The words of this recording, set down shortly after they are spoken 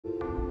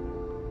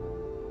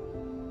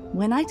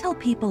When I tell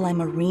people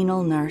I'm a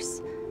renal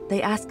nurse,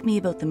 they ask me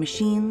about the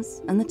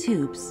machines and the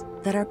tubes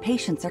that our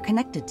patients are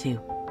connected to.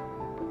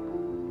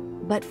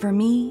 But for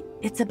me,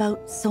 it's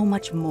about so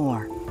much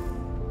more.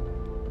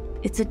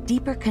 It's a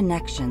deeper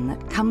connection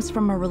that comes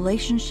from a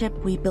relationship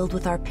we build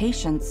with our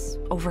patients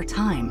over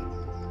time.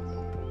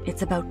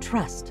 It's about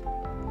trust.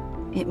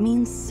 It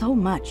means so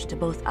much to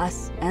both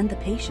us and the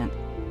patient.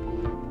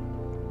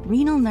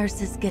 Renal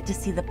nurses get to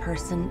see the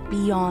person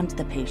beyond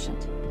the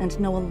patient and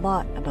know a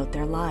lot about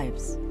their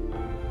lives.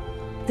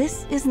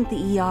 This isn't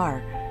the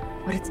ER,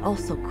 but it's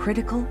also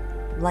critical,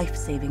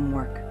 life-saving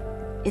work.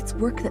 It's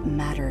work that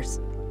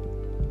matters.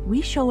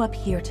 We show up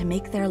here to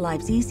make their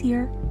lives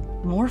easier,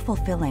 more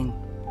fulfilling,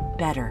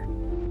 better.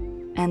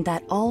 And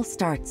that all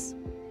starts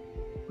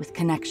with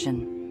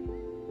connection.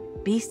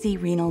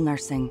 BC Renal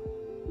Nursing.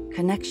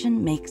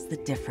 Connection makes the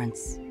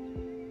difference.